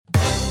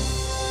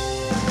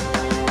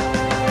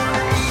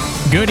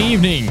Good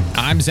evening.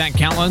 I'm Zach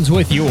Collins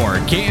with your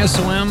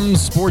KSOM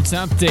Sports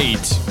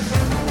Update.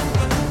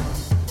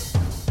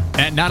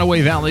 At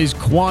Nottoway Valley's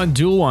Quad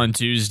Duel on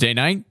Tuesday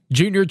night,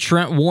 junior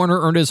Trent Warner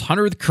earned his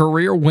 100th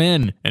career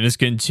win and has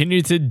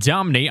continued to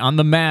dominate on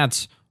the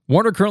mats.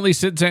 Warner currently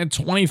sits at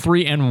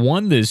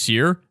 23-1 this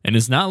year and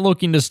is not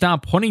looking to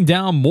stop putting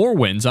down more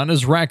wins on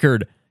his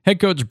record.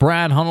 Head coach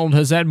Brad Hunold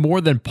has had more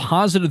than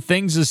positive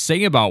things to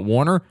say about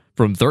Warner,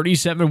 from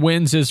 37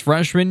 wins his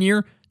freshman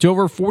year to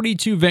over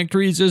 42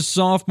 victories his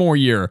sophomore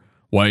year,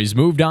 while he's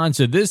moved on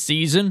to this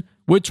season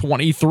with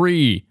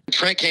 23.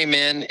 Trent came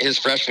in his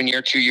freshman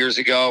year 2 years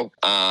ago.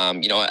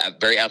 A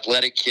very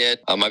athletic kid.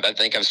 I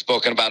think I've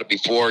spoken about it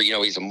before.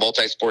 He's a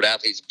multi-sport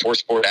athlete, he's a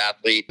four-sport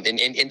athlete.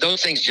 And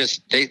those things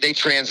just, they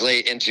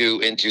translate into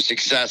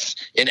success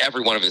in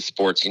every one of his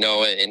sports, and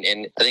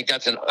I think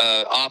that's an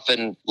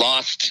often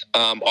lost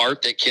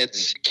art that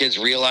kids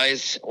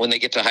realize when they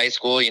get to high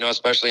school,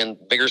 especially in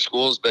bigger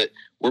schools. But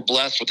we're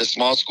blessed with a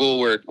small school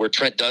where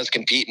Trent does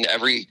compete in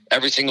every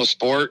single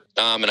sport.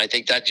 And I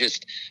think that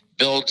just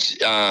builds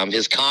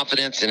his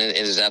confidence and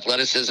his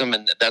athleticism,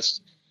 and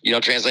that's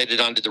translated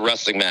onto the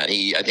wrestling mat.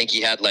 I think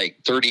he had like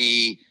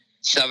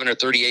 37 or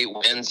 38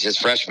 wins his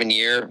freshman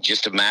year,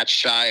 just a match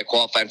shy of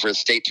qualifying for a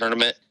state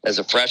tournament as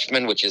a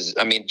freshman, which is,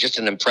 just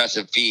an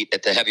impressive feat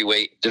at the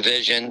heavyweight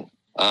division.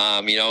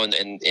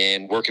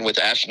 And working with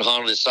Ashton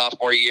Honnold his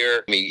sophomore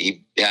year.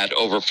 He had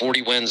over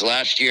 40 wins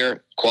last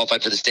year,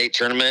 qualified for the state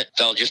tournament,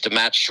 fell just a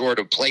match short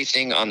of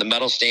placing on the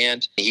medal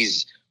stand.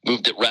 He's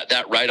moved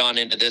that right on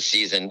into this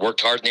season,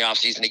 worked hard in the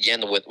offseason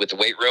again with the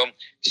weight room,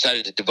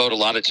 decided to devote a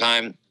lot of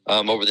time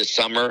over the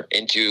summer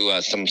into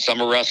some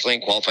summer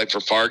wrestling, qualified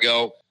for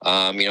Fargo.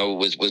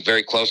 Was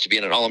very close to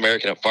being an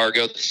All-American at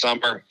Fargo this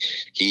summer.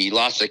 He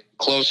lost a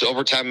close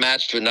overtime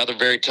match to another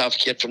very tough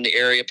kid from the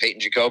area, Peyton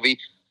Jacoby.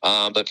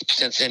 But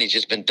since then, he's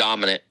just been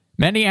dominant.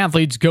 Many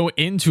athletes go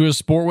into a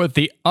sport with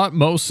the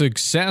utmost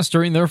success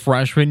during their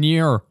freshman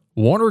year.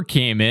 Warner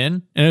came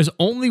in and has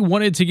only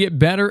wanted to get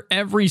better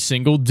every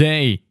single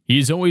day.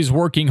 He's always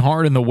working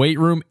hard in the weight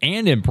room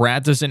and in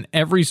practice in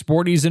every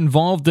sport he's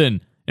involved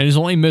in, and has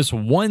only missed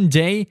one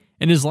day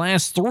in his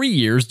last 3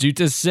 years due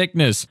to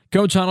sickness.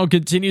 Coach Hunold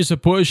continues to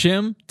push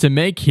him to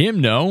make him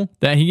know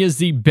that he is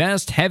the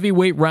best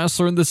heavyweight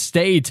wrestler in the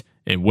state.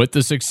 And with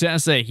the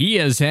success that he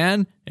has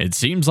had, it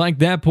seems like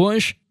that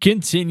push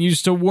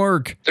continues to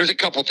work. There's a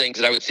couple things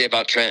that I would say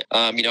about Trent.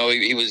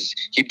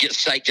 He'd get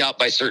psyched out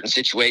by certain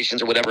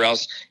situations or whatever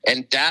else.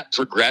 And that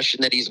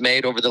progression that he's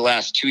made over the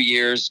last 2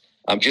 years,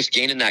 just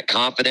gaining that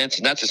confidence.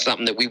 And that's just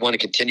something that we want to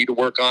continue to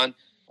work on.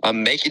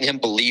 Making him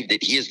believe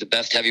that he is the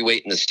best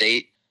heavyweight in the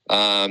state.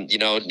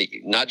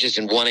 Not just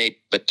in 1A,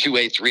 but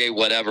 2A, 3A,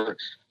 whatever.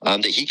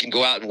 That he can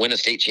go out and win a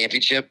state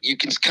championship. You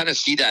can kind of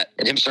see that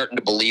and him starting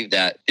to believe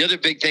that. The other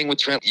big thing with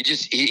Trent,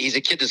 he's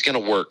a kid that's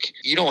going to work.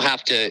 You don't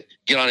have to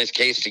get on his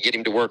case to get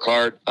him to work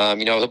hard.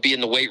 He'll be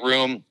in the weight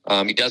room.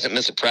 He doesn't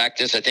miss a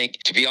practice. I think,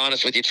 to be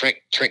honest with you, Trent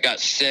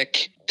got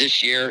sick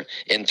this year.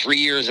 In 3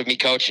 years of me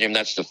coaching him,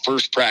 that's the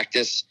first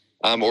practice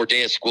or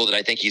day of school that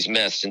I think he's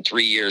missed in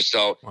 3 years.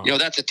 So, wow.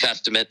 That's a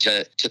testament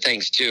to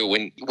things too.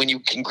 When you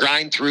can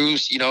grind through,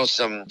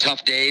 some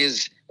tough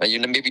days,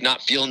 you're maybe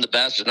not feeling the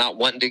best or not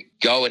wanting to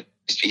go, and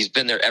he's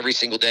been there every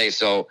single day.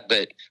 So,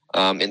 but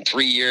in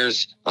 3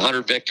 years,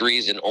 100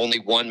 victories and only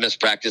one missed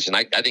practice. And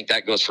I think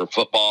that goes for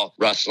football,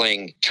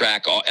 wrestling,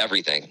 track,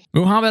 everything.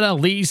 Muhammad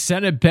Ali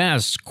said it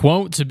best,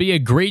 quote, "To be a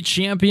great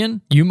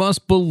champion, you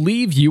must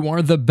believe you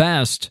are the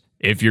best.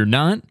 If you're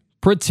not,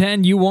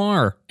 pretend you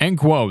are," end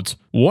quote.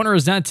 Warner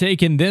has not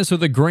taken this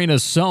with a grain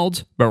of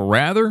salt, but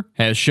rather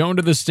has shown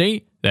to the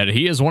state that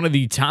he is one of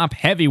the top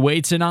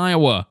heavyweights in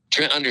Iowa.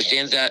 Trent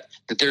understands that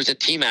there's a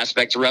team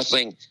aspect to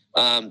wrestling.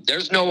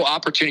 There's no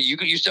opportunity.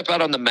 You step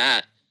out on the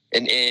mat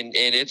and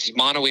it's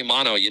mano a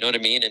mano, you know what I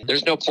mean? And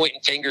there's no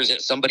pointing fingers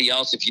at somebody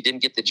else if you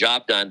didn't get the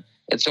job done.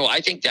 And so I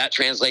think that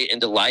translates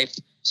into life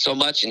so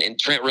much. And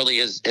Trent really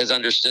has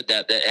understood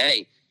that,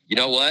 hey, you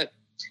know what?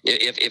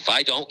 If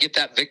I don't get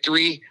that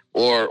victory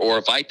or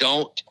if I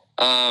don't,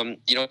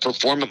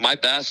 perform at my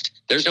best,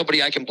 there's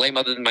nobody I can blame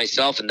other than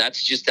myself. And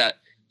that's just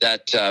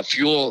that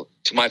fuel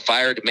to my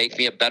fire to make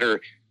me a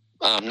better,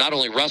 not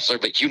only wrestler,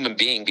 but human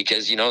being,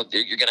 because, you're going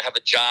to have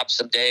a job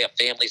someday,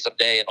 a family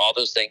someday, and all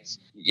those things,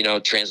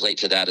 translate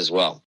to that as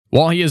well.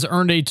 While he has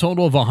earned a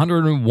total of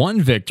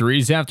 101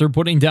 victories after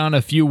putting down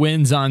a few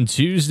wins on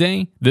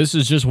Tuesday, this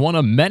is just one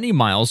of many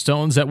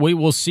milestones that we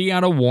will see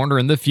out of Warner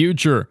in the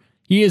future.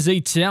 He is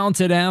a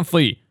talented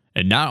athlete,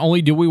 and not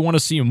only do we want to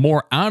see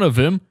more out of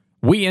him,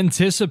 we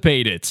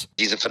anticipate it.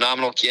 He's a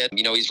phenomenal kid.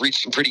 He's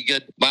reached some pretty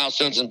good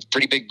milestones and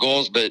pretty big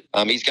goals, but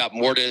he's got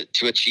more to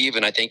achieve,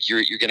 and I think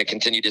you're going to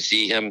continue to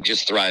see him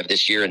just thrive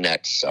this year and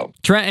next. So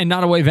Trent and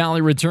Nottoway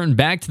Valley return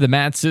back to the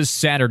mats this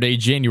Saturday,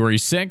 January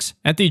 6th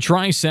at the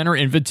Tri-Center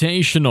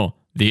Invitational.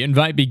 The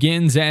invite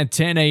begins at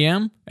 10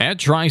 a.m. at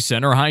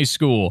Tri-Center High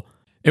School.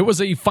 It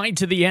was a fight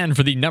to the end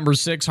for the number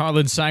 6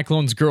 Harlan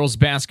Cyclones girls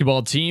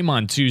basketball team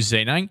on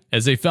Tuesday night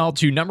as they fell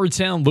to number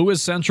 10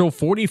 Lewis Central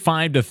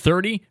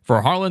 45-30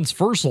 for Harlan's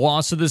first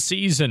loss of the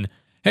season.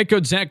 Head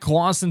coach Zach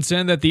Clausen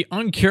said that the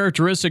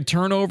uncharacteristic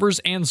turnovers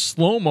and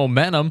slow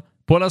momentum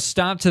put a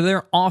stop to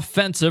their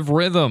offensive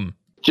rhythm.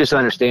 Just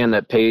understand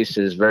that pace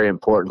is very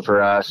important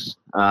for us.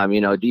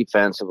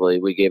 Defensively,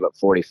 we gave up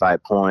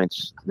 45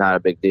 points. Not a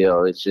big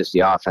deal. It's just the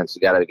offense has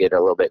got to get a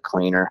little bit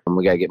cleaner.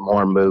 We got to get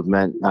more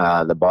movement.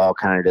 The ball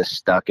kind of just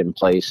stuck in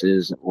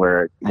places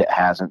where it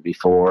hasn't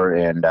before.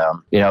 And,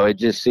 it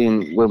just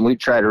seemed when we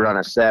tried to run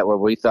a set where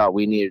we thought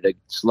we needed to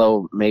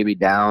slow maybe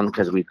down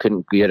because we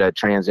couldn't get a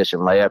transition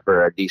layup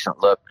or a decent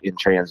look in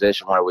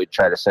transition where we'd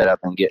try to set up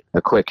and get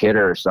a quick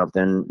hitter or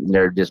something.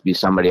 There'd just be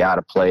somebody out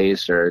of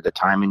place or the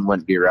timing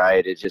wouldn't be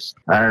right. It's just,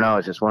 I don't know.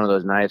 It's just one of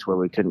those nights where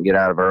we couldn't get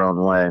out of our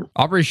own way.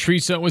 Aubrey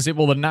Shriso was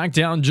able to knock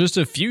down just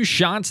a few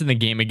shots in the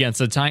game against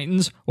the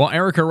Titans, while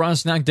Erica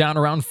Russ knocked down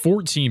around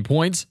 14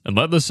 points and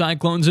led the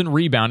Cyclones in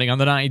rebounding on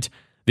the night.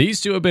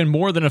 These two have been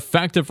more than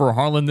effective for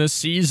Harlan this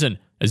season,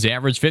 as they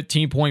averaged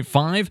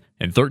 15.5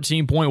 and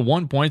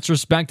 13.1 points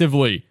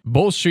respectively.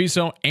 Both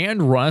Shriso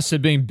and Russ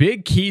have been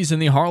big keys in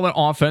the Harlan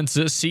offense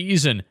this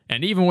season,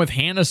 and even with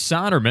Hannah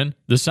Soderman,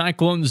 the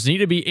Cyclones need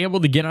to be able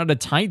to get out of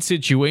tight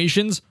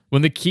situations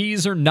when the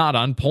keys are not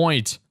on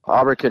point.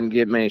 Aubrey couldn't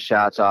get many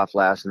shots off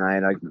last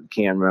night. I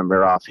can't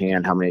remember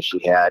offhand how many she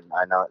had.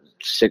 I know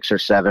 6 or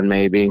 7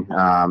 maybe.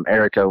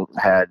 Erica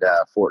had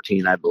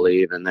 14, I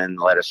believe, and then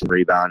led us in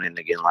rebounding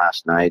again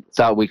last night.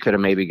 Thought we could have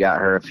maybe got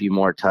her a few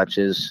more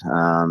touches,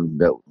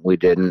 but we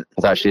didn't.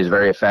 I thought she was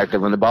very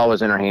effective. When the ball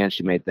was in her hand,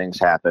 she made things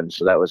happen,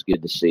 so that was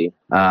good to see.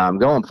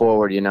 Going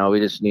forward, we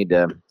just need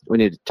to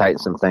tighten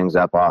some things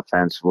up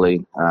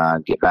offensively,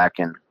 get back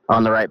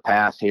on the right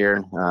path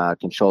here,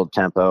 controlled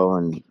tempo.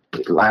 And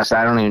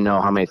I don't even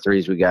know how many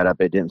threes we got up.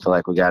 It didn't feel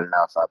like we got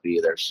enough up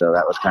either. So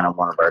that was kind of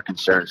one of our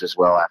concerns as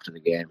well after the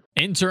game.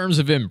 In terms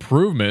of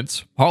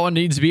improvements, Harlan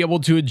needs to be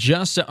able to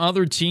adjust to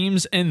other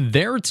teams and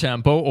their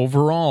tempo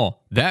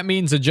overall. That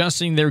means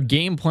adjusting their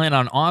game plan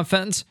on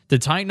offense to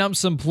tighten up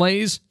some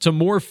plays to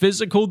more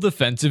physical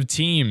defensive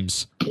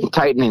teams.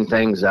 Tightening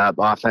things up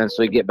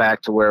offensively, get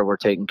back to where we're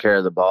taking care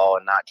of the ball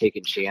and not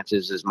taking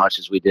chances as much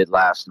as we did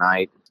last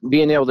night.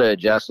 Being able to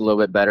adjust a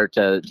little bit better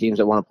to teams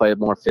that want to play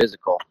more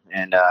physical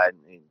and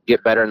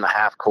get better in the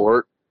half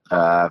court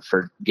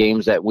for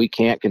games that we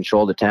can't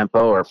control the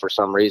tempo or for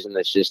some reason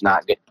that's just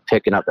not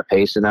picking up the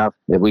pace enough.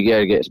 If we got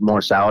to get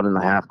more solid in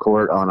the half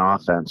court on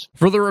offense.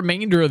 For the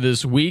remainder of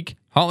this week,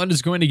 Holland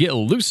is going to get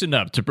loosened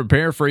up to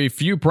prepare for a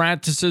few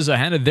practices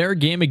ahead of their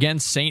game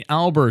against St.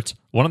 Albert,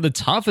 one of the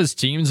toughest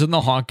teams in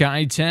the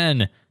Hawkeye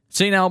 10.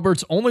 St.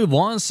 Albert's only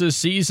loss this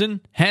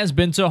season has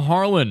been to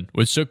Harlan,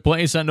 which took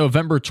place on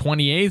November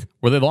 28th,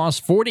 where they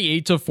lost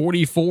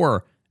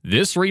 48-44.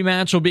 This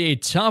rematch will be a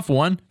tough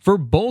one for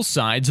both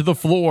sides of the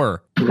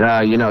floor.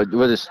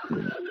 We'll just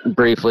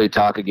briefly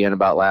talk again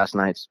about last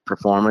night's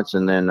performance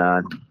and then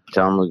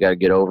tell them we got to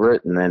get over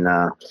it and then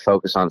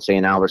focus on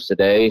St. Albert's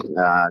today.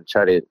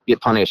 Try to get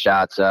plenty of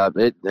shots up.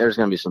 There's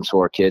going to be some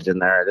sore kids in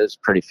there. It was a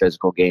pretty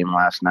physical game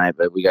last night,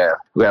 but we got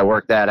to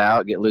work that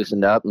out, get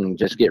loosened up, and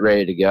just get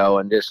ready to go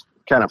and just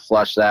kind of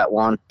flush that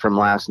one from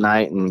last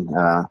night and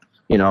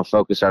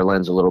focus our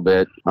lens a little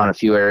bit on a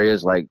few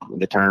areas like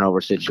the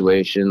turnover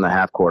situation, the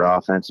half-court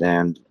offense,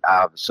 and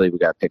obviously we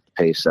got to pick the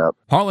pace up.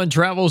 Harlan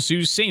travels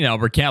to St.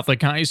 Albert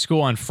Catholic High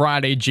School on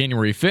Friday,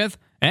 January 5th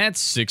at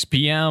 6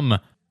 p.m.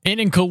 And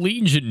in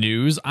collegiate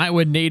news,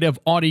 Iowa native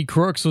Audie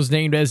Crooks was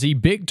named as the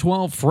Big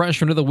 12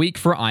 Freshman of the Week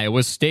for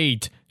Iowa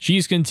State.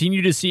 She's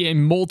continued to see a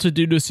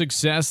multitude of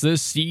success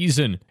this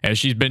season, as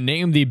she's been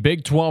named the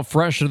Big 12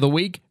 Freshman of the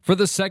Week for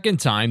the second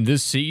time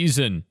this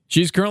season.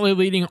 She's currently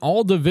leading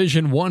all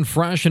Division I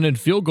freshmen in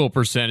field goal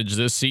percentage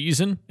this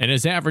season and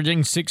is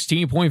averaging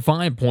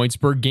 16.5 points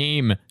per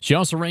game. She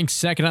also ranks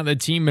second on the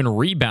team in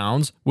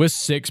rebounds with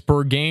 6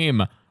 per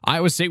game.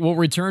 Iowa State will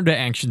return to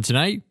action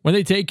tonight when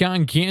they take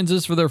on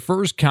Kansas for their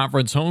first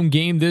conference home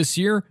game this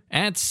year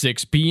at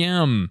 6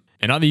 p.m.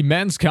 And on the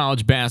men's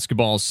college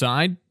basketball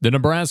side, the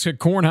Nebraska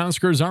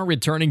Cornhuskers are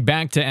returning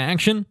back to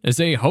action as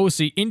they host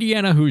the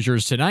Indiana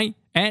Hoosiers tonight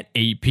at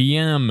 8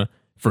 p.m.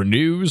 For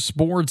news,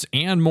 sports,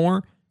 and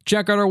more,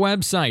 check out our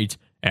website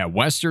at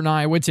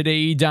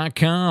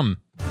westerniowatoday.com.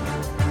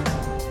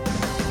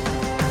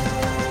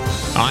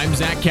 I'm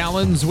Zach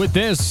Callens with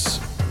this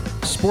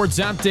Sports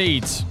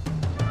Update.